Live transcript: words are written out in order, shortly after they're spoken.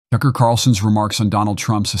Tucker Carlson's remarks on Donald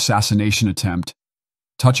Trump's assassination attempt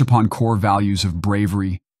touch upon core values of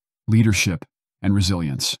bravery, leadership, and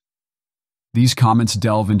resilience. These comments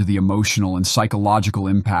delve into the emotional and psychological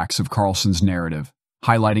impacts of Carlson's narrative,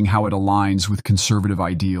 highlighting how it aligns with conservative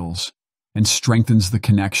ideals and strengthens the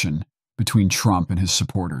connection between Trump and his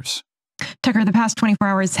supporters. Tucker, the past 24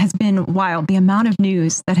 hours has been wild, the amount of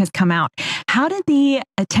news that has come out. How did the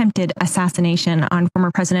attempted assassination on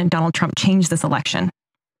former President Donald Trump change this election?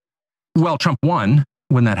 Well, Trump won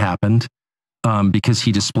when that happened because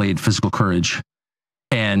he displayed physical courage.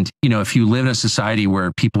 And, if you live in a society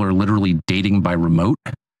where people are literally dating by remote,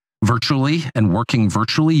 virtually, and working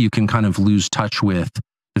virtually, you can kind of lose touch with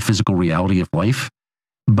the physical reality of life.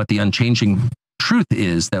 But the unchanging truth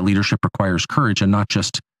is that leadership requires courage, and not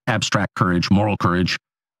just abstract courage, moral courage,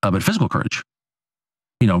 but physical courage.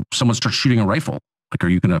 Someone starts shooting a rifle. Like, are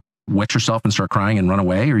you going to wet yourself and start crying and run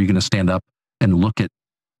away? Or are you going to stand up and look at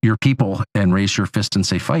your people and raise your fist and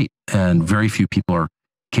say, fight? And very few people are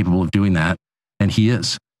capable of doing that. And he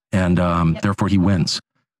is. And therefore he wins.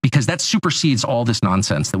 Because that supersedes all this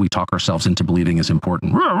nonsense that we talk ourselves into believing is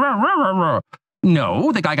important.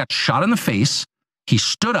 No, the guy got shot in the face. He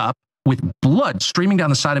stood up with blood streaming down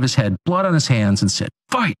the side of his head, blood on his hands, and said,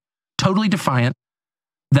 fight. Totally defiant.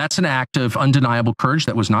 That's an act of undeniable courage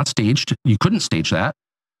that was not staged. You couldn't stage that.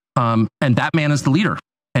 And that man is the leader.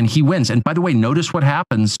 And he wins. And by the way, notice what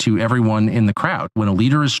happens to everyone in the crowd. When a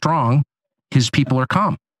leader is strong, his people are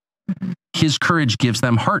calm. His courage gives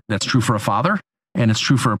them heart. That's true for a father, and it's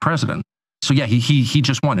true for a president. So yeah, he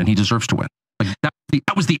just won, and he deserves to win. Like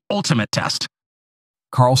that was the ultimate test.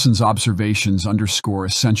 Carlson's observations underscore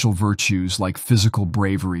essential virtues like physical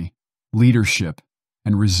bravery, leadership,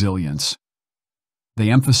 and resilience. They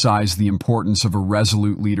emphasize the importance of a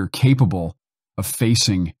resolute leader capable of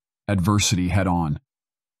facing adversity head-on.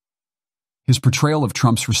 His portrayal of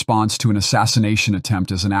Trump's response to an assassination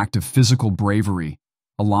attempt as an act of physical bravery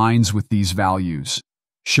aligns with these values,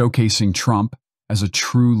 showcasing Trump as a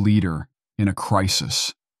true leader in a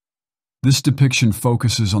crisis. This depiction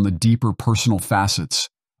focuses on the deeper personal facets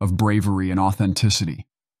of bravery and authenticity.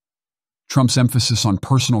 Trump's emphasis on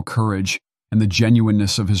personal courage and the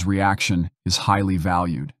genuineness of his reaction is highly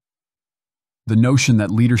valued. The notion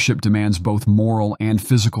that leadership demands both moral and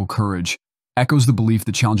physical courage echoes the belief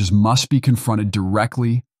that challenges must be confronted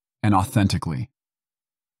directly and authentically.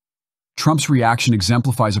 Trump's reaction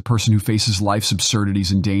exemplifies a person who faces life's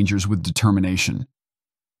absurdities and dangers with determination.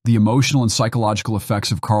 The emotional and psychological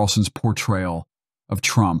effects of Carlson's portrayal of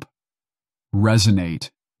Trump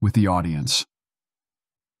resonate with the audience.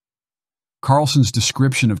 Carlson's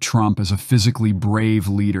description of Trump as a physically brave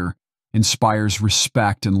leader inspires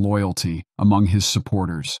respect and loyalty among his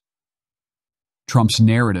supporters. Trump's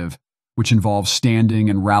narrative, which involves standing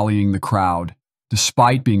and rallying the crowd,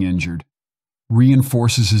 despite being injured,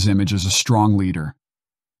 reinforces his image as a strong leader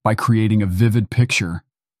by creating a vivid picture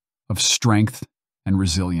of strength and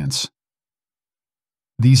resilience.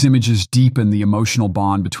 These images deepen the emotional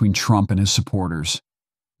bond between Trump and his supporters,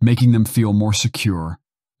 making them feel more secure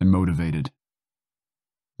and motivated.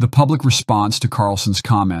 The public response to Carlson's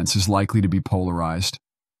comments is likely to be polarized.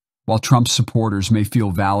 While Trump's supporters may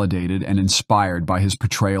feel validated and inspired by his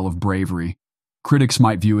portrayal of bravery, critics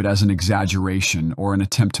might view it as an exaggeration or an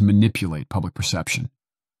attempt to manipulate public perception.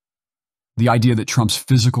 The idea that Trump's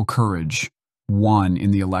physical courage won in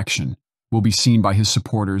the election will be seen by his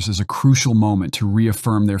supporters as a crucial moment to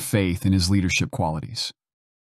reaffirm their faith in his leadership qualities.